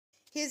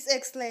His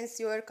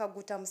Excellency Jacob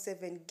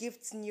Museveni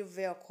gifts new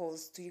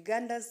vehicles to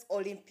Uganda's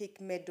Olympic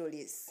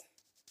medalists.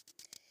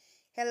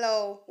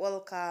 Hello,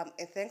 welcome,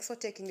 and thanks for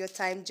taking your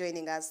time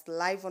joining us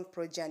live on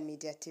PROJOURN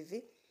Media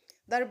TV.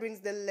 That brings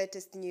the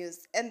latest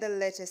news and the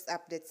latest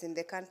updates in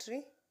the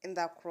country and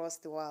across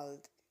the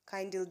world.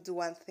 Kindly do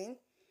one thing,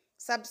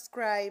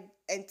 subscribe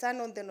and turn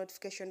on the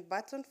notification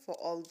button for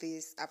all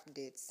these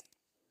updates.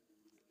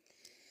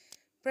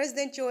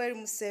 President Joel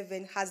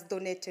Museveni has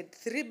donated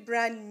 3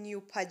 brand new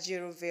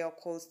Pajero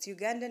vehicles to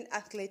Ugandan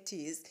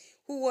athletes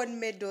who won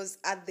medals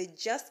at the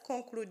just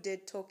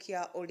concluded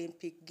Tokyo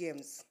Olympic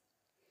Games.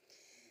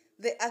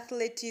 The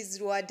athletes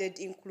rewarded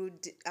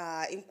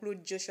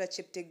include Joshua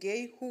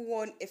Cheptegei, who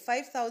won a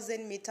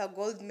 5,000-meter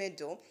gold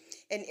medal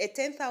and a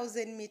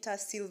 10,000-meter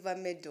silver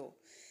medal,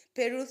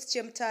 Peruth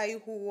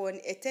Chemutai, who won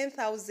a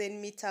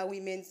 10,000-meter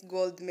women's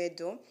gold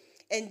medal,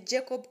 and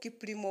Jacob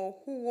Kiplimo,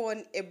 who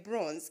won a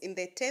bronze in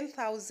the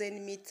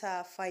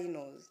 10,000-meter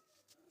finals.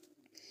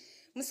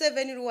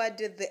 Museveni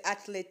rewarded the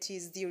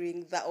athletes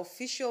during the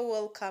official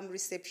welcome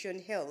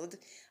reception held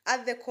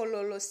at the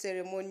Kololo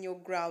Ceremonial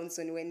Grounds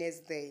on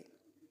Wednesday.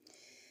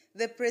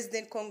 The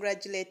president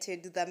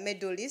congratulated the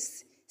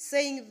medalists,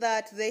 saying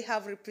that they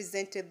have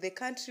represented the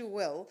country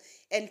well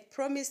and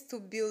promised to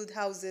build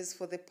houses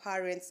for the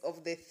parents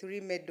of the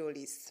 3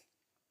 medalists.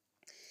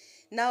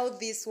 Now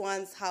these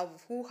ones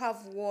who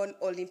have won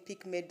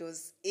Olympic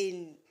medals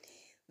in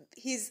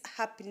his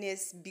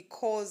happiness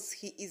because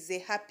he is a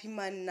happy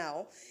man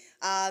now.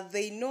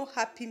 They know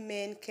happy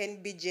men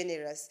can be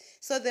generous.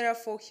 So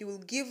therefore he will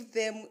give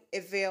them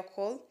a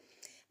vehicle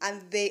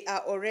and they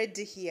are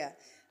already here.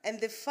 And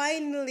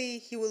finally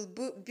he will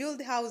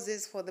build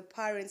houses for the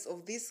parents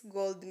of this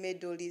gold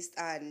medalist,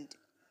 and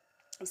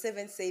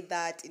Museveni said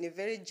that in a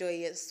very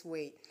joyous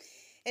way.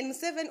 And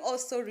Museveni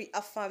also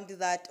reaffirmed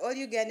that all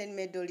Ugandan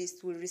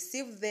medalists will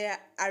receive their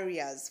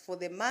arrears for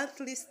the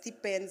monthly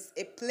stipends,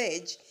 a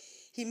pledge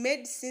he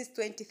made since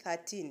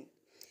 2013.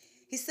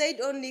 He said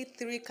only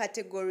 3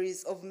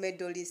 categories of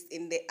medalists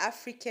in the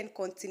African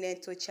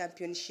Continental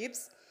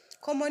Championships,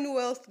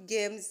 Commonwealth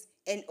Games,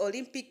 and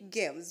Olympic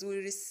Games will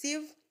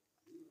receive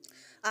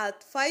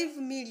 5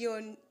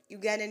 million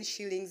Ugandan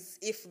shillings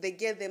if they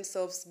get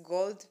themselves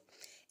gold,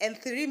 and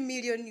 3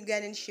 million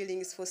Ugandan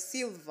shillings for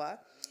silver,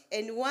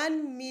 and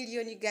 1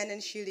 million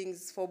Ugandan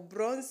shillings for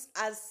bronze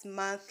as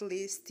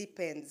monthly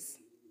stipends.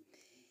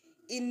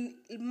 In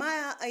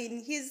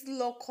his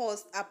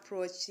low-cost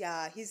approach,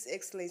 His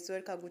Excellency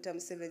Jacob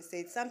Museveni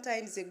said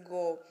sometimes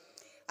ago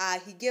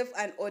he gave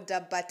an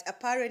order, but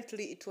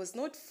apparently it was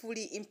not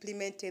fully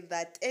implemented,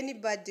 that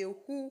anybody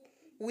who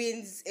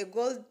wins a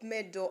gold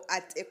medal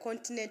at a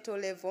continental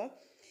level,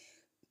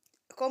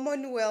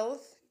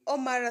 Commonwealth, or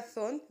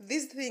marathon,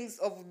 these things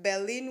of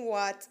Berlin,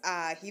 what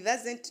he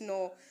doesn't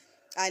know,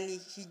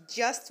 and he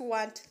just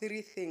wants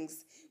 3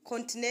 things: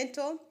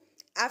 continental,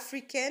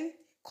 African,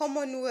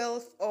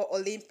 Commonwealth, or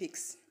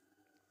Olympics.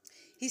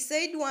 He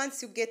said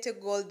once you get a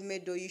gold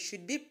medal, you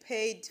should be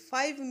paid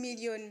 5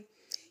 million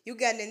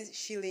Ugandan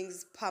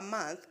shillings per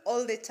month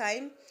all the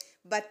time,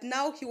 but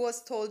now he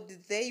was told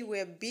they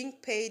were being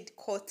paid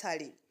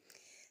quarterly.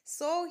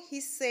 So he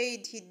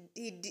said he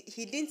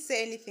didn't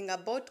say anything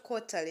about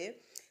quarterly,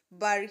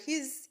 but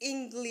his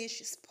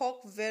English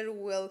spoke very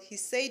well. He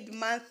said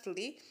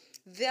monthly,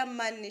 their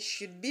money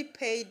should be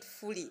paid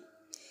fully.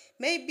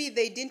 Maybe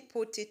they didn't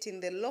put it in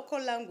the local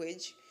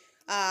language.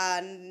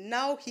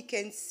 Now he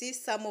can see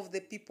some of the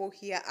people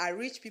here are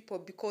rich people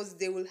because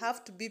they will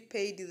have to be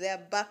paid their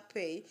back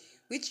pay,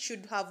 which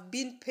should have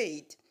been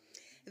paid.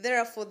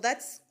 Therefore,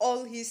 that's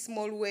all his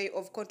small way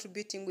of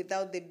contributing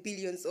without the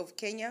billions of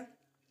Kenya.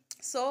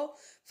 So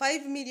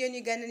 5 million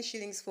Ugandan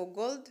shillings for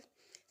gold,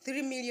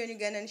 3 million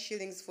Ugandan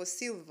shillings for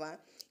silver,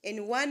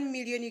 and 1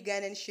 million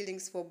Ugandan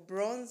shillings for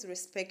bronze,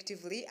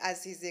 respectively,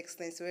 as His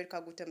Excellency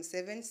Jacob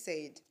Museveni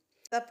said.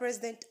 The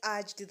president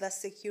urged the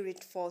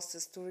security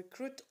forces to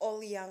recruit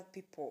all young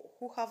people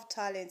who have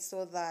talent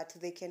so that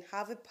they can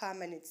have a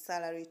permanent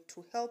salary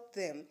to help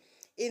them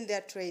in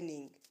their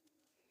training.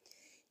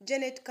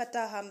 Janet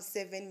Kataha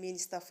Museveni,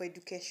 Minister for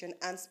Education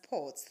and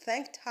Sports,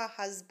 thanked her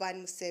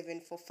husband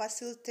Museveni for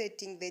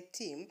facilitating the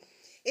team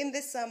in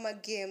the Summer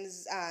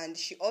Games, and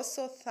she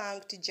also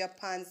thanked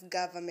Japan's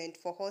government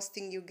for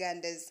hosting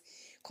Uganda'S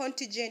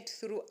contingent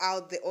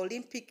throughout the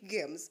Olympic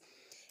Games.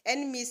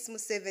 And Ms.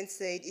 Museveni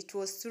said it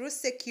was through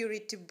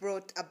security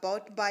brought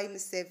about by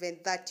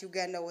Museveni that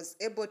Uganda was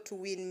able to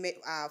win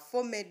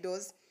 4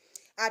 medals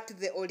at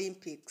the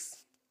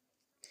Olympics.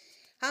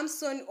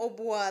 Hamson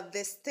Obua,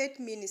 the State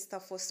Minister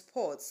for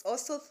Sports,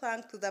 also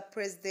thanked the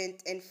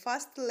President and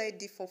First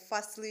Lady for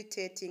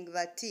facilitating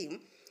the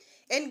team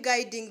and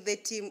guiding the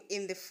team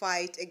in the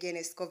fight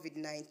against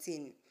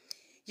COVID-19.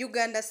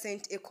 Uganda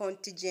sent a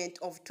contingent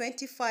of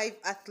 25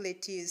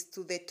 athletes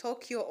to the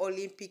Tokyo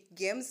Olympic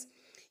Games.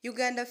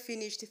 Uganda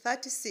finished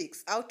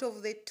 36 out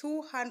of the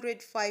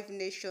 205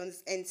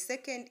 nations and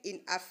second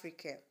in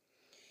Africa.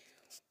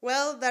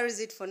 Well, that is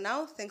it for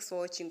now. Thanks for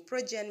watching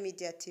PROJOURN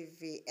Media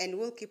TV, and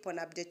we'll keep on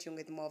updating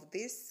with more of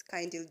this.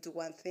 Kindly do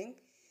one thing.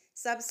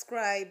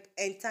 subscribe,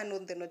 and turn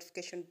on the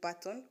notification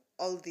button.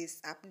 All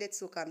these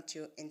updates will come to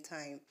you in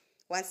time.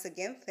 Once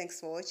again, thanks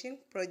for watching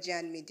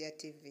PROJOURN Media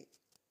TV.